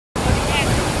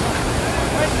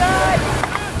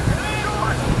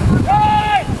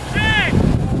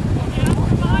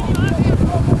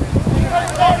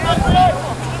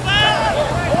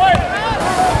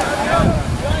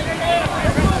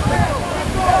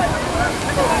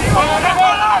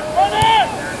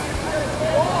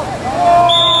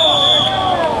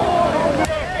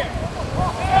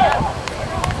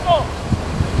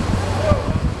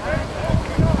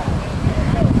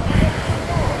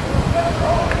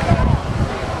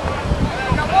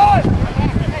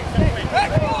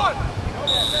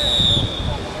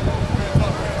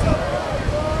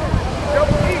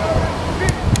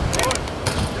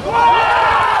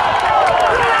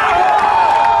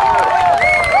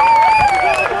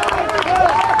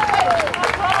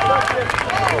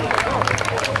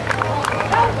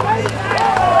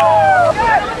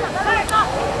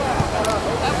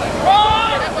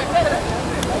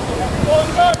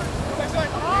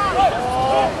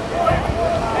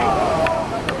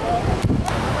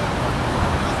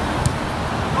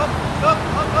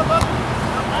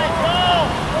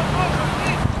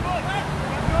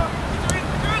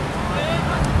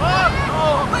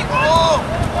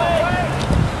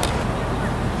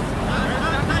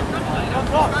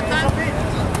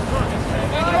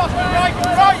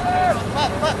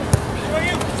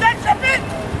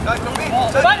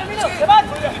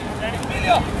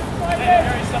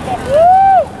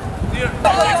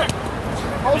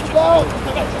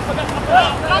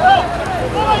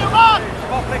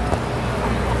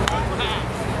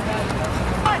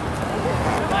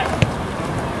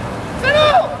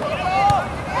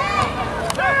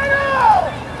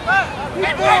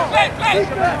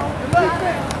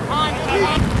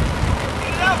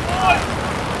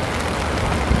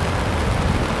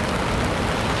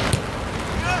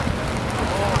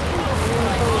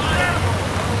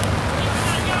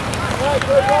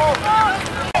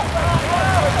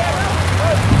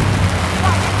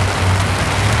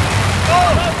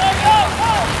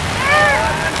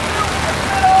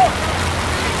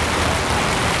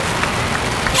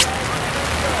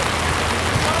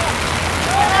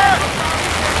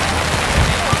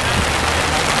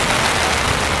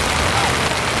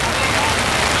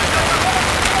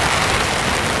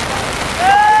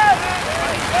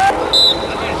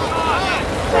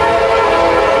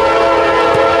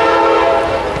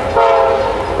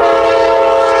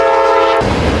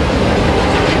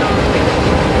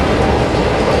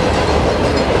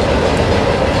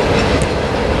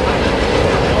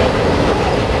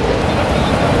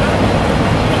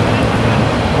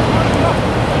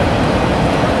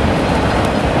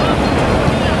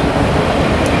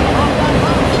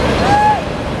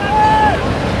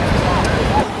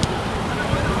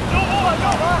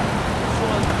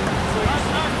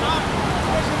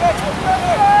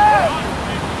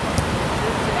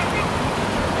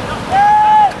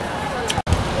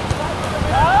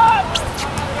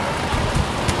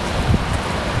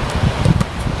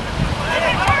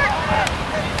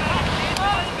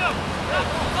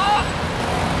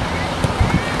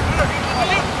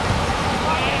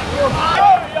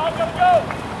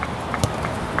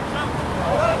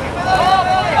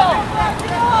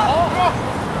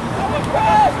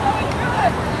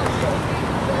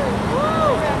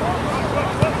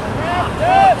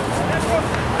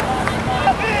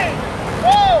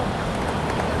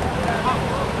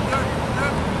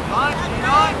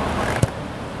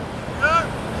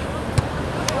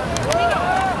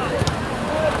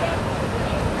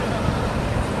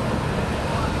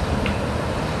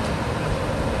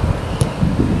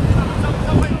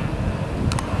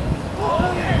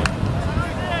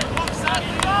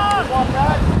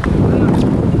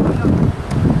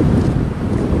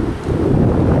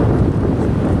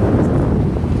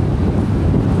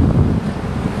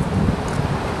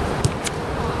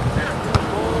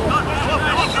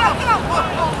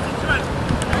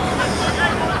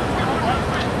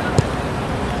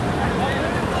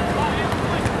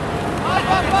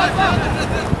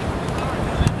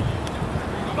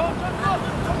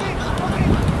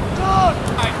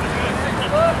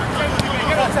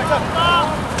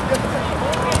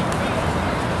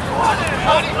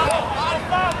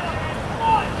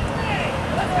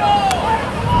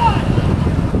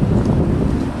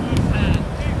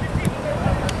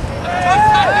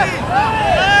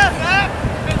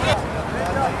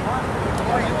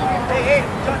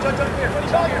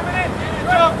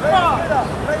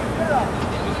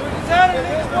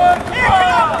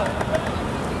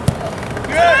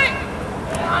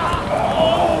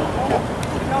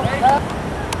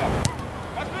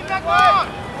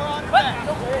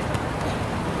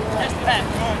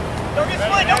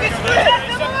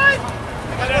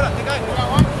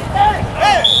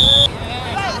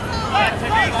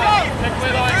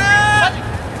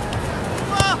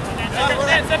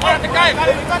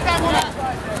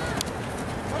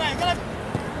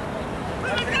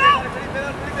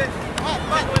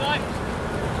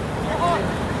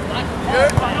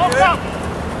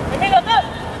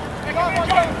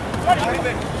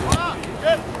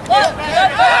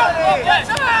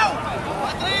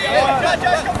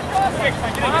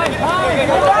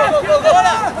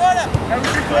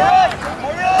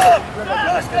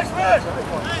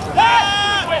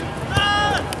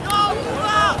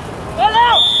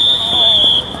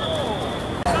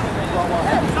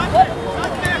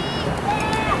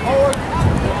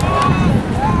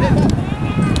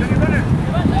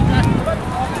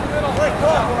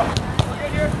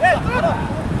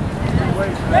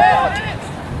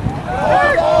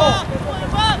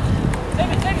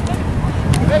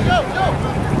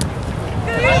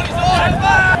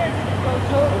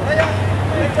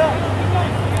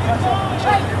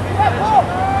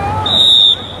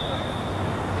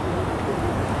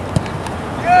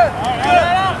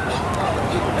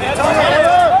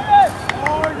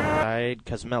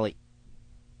Cosmelli.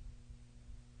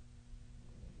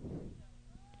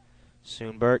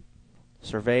 Soonbert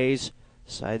surveys,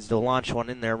 decides to launch one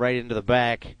in there right into the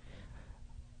back.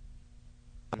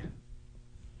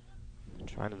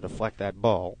 Trying to deflect that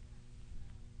ball.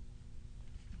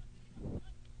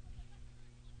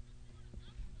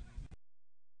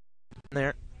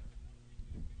 There.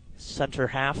 Center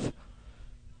half.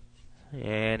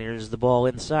 And here's the ball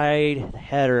inside.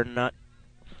 Header nut.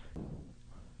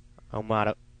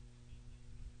 Omada.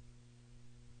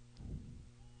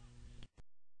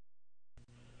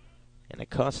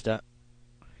 Acosta.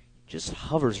 Just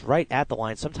hovers right at the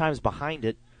line, sometimes behind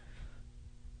it.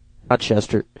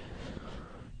 Rochester.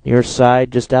 Near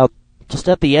side, just at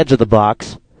the edge of the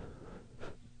box.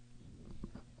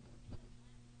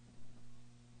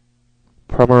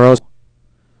 Promoros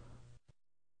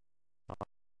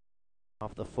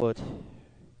off the foot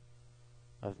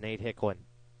of Nate Hicklin.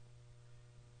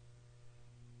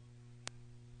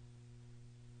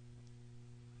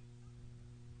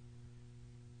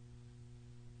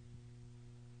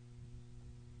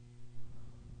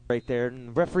 Right there, and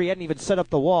the referee hadn't even set up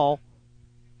the wall.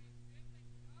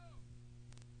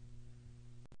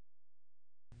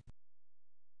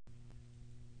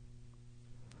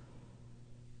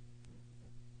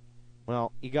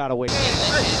 Well, you gotta wait.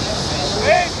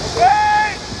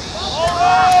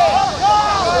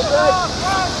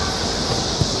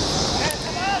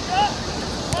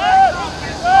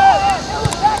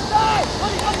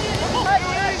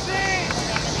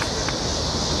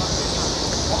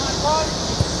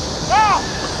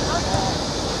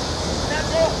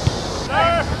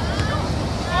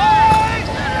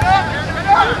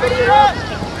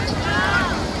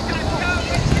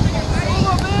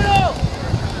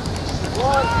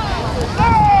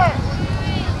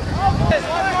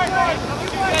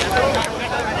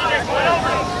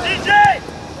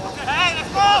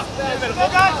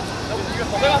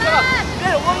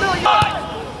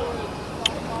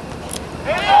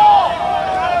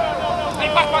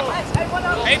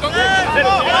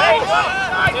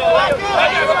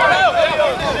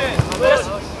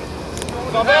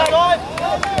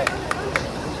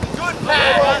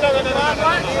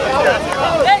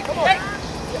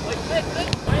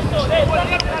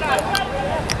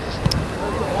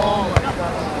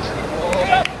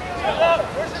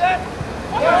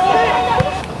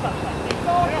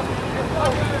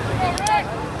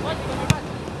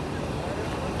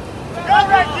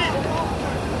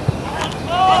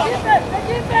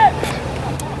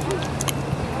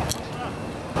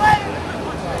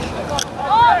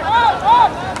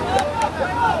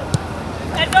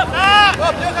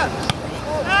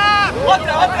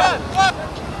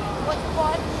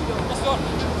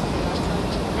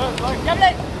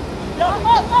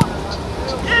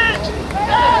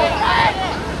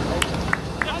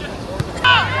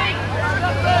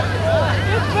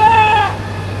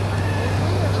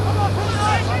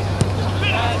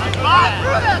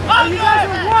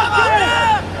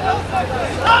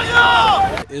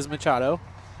 Is Machado.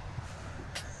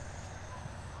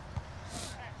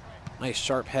 Nice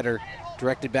sharp header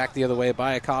directed back the other way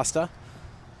by Acosta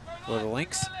for the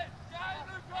Lynx.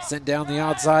 Sent down the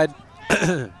outside.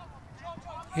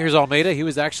 Here's Almeida. He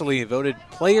was actually voted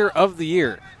Player of the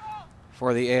Year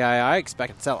for the AII.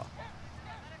 Expect Cancella.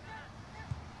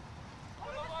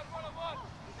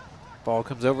 Ball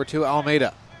comes over to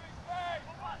Almeida.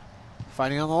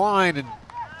 Fighting on the line, and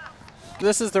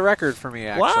this is the record for me,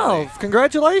 actually. Wow,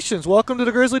 congratulations. Welcome to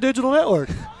the Grizzly Digital Network.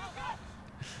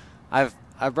 I've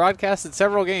broadcasted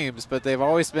several games, but they've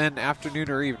always been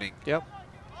afternoon or evening. Yep.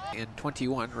 And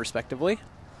 21, respectively.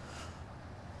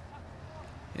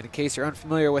 And in case you're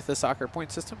unfamiliar with the soccer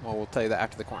point system, well, we'll tell you that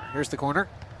after the corner. Here's the corner.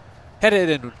 Headed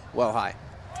and well high.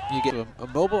 You get a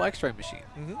mobile x-ray machine.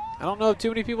 I don't know of too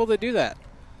many people that do that.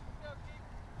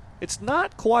 It's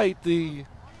not quite the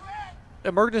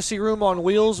emergency room on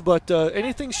wheels, but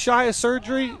anything shy of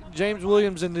surgery, James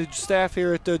Williams and the staff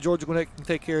here at Georgia Gwinnett can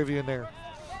take care of you in there.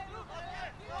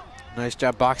 Nice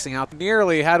job boxing out.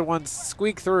 Nearly had one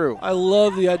squeak through. I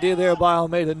love the idea there by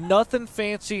Almeida. Nothing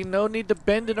fancy. No need to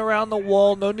bend it around the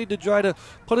wall. No need to try to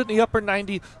put it in the upper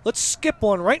 90. Let's skip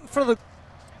one right in front of the...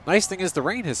 Nice thing is the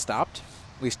rain has stopped,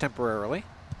 at least temporarily.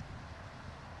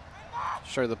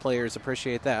 Sure the players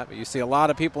appreciate that, but you see a lot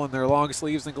of people in their long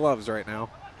sleeves and gloves right now.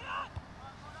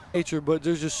 But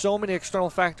there's just so many external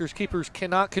factors keepers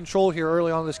cannot control here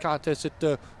early on in this contest. It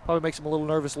probably makes them a little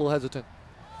nervous, a little hesitant.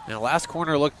 Now, last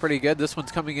corner looked pretty good. This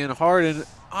one's coming in hard and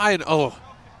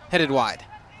headed wide.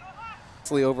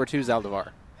 Over to Zaldivar.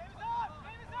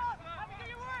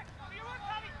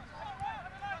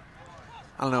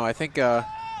 I don't know. I think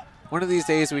one of these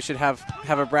days we should have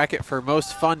a bracket for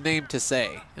most fun name to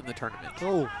say in the tournament.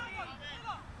 Oh,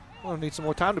 we'll need some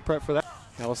more time to prep for that.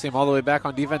 Yeah, we'll see him all the way back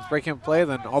on defense, breaking up play,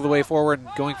 then all the way forward and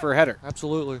going for a header.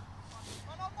 Absolutely.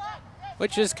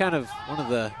 Which is kind of one of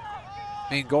the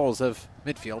main goals of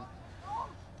midfield.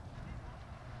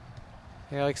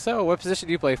 Yeah, like so. What position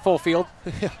do you play? Full field?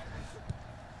 Yeah.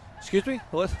 Excuse me?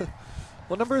 What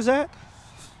number is that?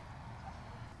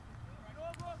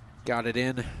 Got it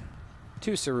in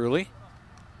to Cerulli.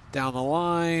 Down the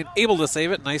line. Able to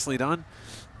save it. Nicely done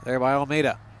there by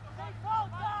Almeida.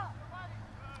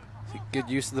 Good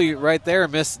use of the right there.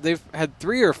 They've had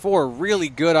 3 or 4 really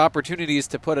good opportunities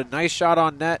to put a nice shot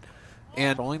on net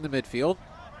and rolling the midfield.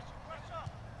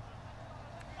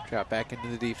 Drop back into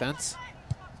the defense.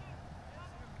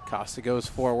 Costa goes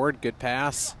forward. Good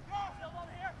pass.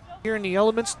 Here in the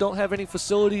elements, don't have any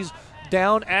facilities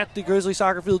down at the Grizzly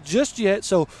soccer field just yet,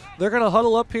 so they're going to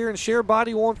huddle up here and share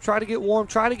body warmth, try to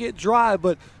get dry,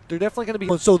 but they're definitely going to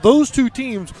be. So those two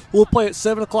teams will play at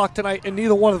 7 o'clock tonight, and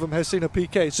neither one of them has seen a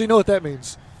PK. So you know what that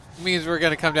means. It means we're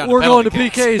going to come down We're to going to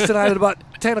kicks. PKs tonight at about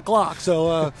 10 o'clock.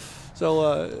 So,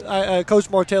 Coach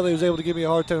Martelli was able to give me a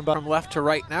hard time about. From left to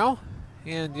right now,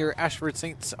 and your Ashford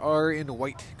Saints are in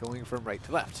white going from right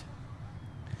to left.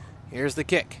 Here's the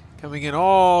kick. Coming in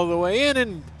all the way in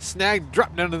and snagged,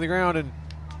 dropped down to the ground and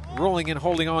rolling and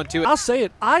holding on to it. I'll say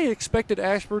it. I expected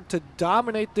Ashford to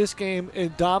dominate this game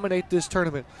and dominate this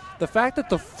tournament. The fact that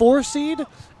the 4 seed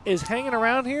is hanging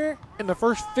around here in the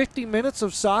first 50 minutes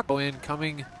of soccer. In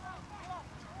coming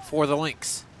for the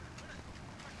Lynx.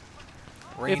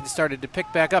 Rain started to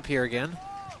pick back up here again.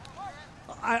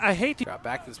 I hate to. Drop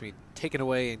back. This being taken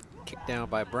away and kicked down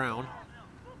by Brown.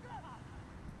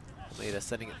 Almeida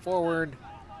sending it forward.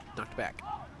 Knocked back.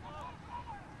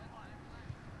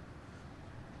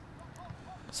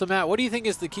 So, Matt, what do you think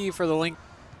is the key for the Lynx?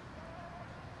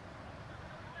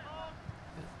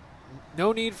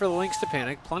 No need for the Lynx to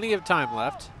panic. Plenty of time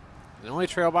left. They only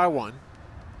trail by 1.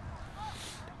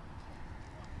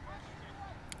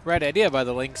 Right idea by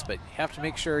the Lynx, but you have to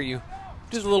make sure you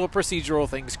do the little procedural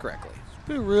things correctly.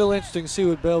 It'll be real interesting to see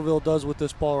what Belleville does with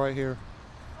this ball right here.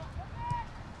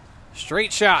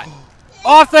 Straight shot.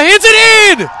 Off the hands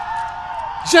and in!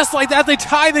 Just like that, they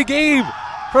tie the game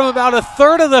from about a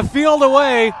third of the field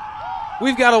away.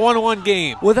 We've got a 1-1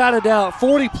 game. Without a doubt,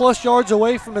 40-plus yards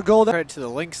away from the goal. Credit to the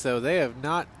Lynx, though. They have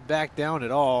not backed down at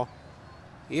all.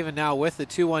 Even now with the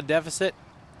 2-1 deficit,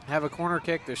 have a corner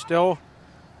kick. They're still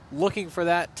looking for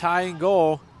that tying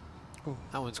goal.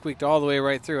 That one squeaked all the way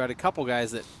right through. Had a couple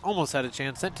guys that almost had a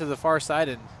chance, sent to the far side,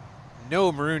 and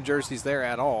no maroon jerseys there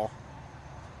at all.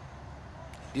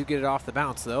 Do get it off the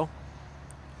bounce, though.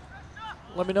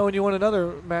 Let me know when you want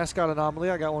another mascot anomaly.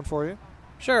 I got one for you.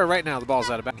 Sure, right now the ball's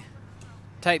out of bounds.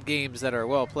 Tight games that are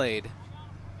well played.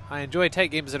 I enjoy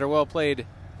tight games that are well played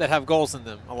that have goals in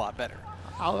them a lot better.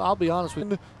 I'll be honest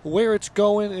with you. Where it's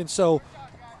going, and so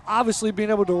obviously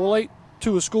being able to relate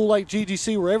to a school like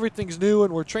GGC where everything's new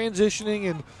and we're transitioning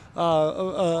and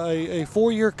a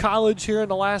 4-year college here in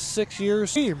the last 6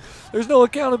 years. There's no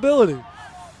accountability.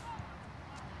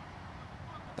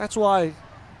 That's why,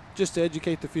 just to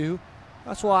educate the few,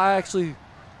 that's why I actually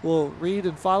will read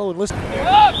and follow and listen.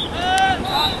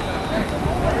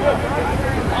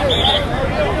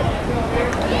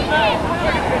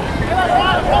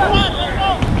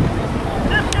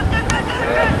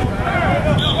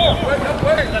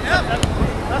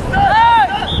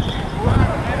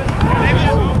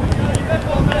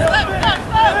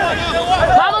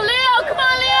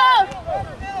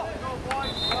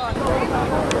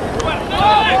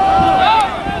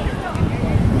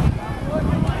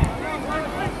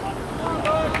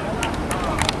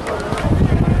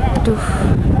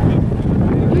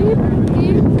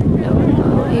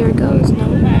 No, here it goes. No.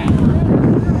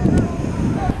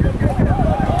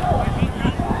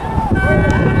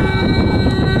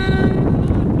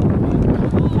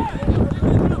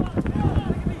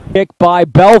 Kick by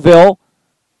Belleville.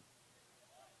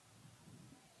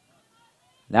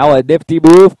 Now a nifty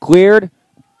move cleared.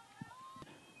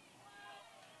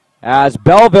 As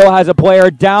Belleville has a player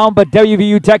down, but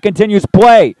WVU Tech continues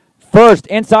play. First,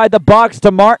 inside the box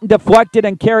to Martin, deflected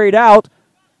and carried out.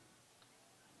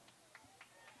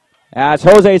 As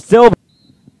Jose Silva.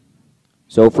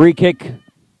 So free kick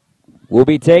will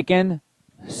be taken.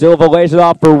 Silva lays it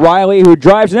off for Reilly, who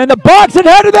drives it in the box and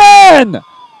headed in!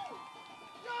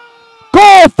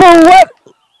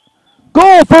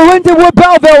 Goal for Lindenwood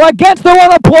Belleville against the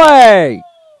run of play!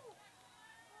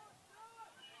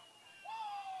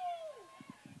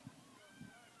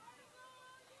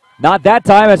 Not that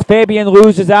time as Fabian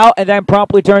loses out and then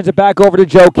promptly turns it back over to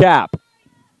Joe Cap.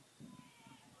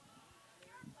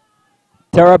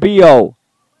 Tarabillo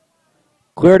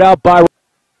cleared out by...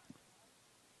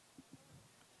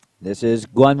 This is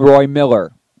Glenroy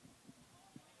Miller.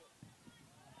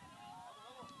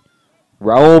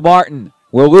 Raul Martin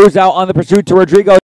will lose out on the pursuit to Rodrigo.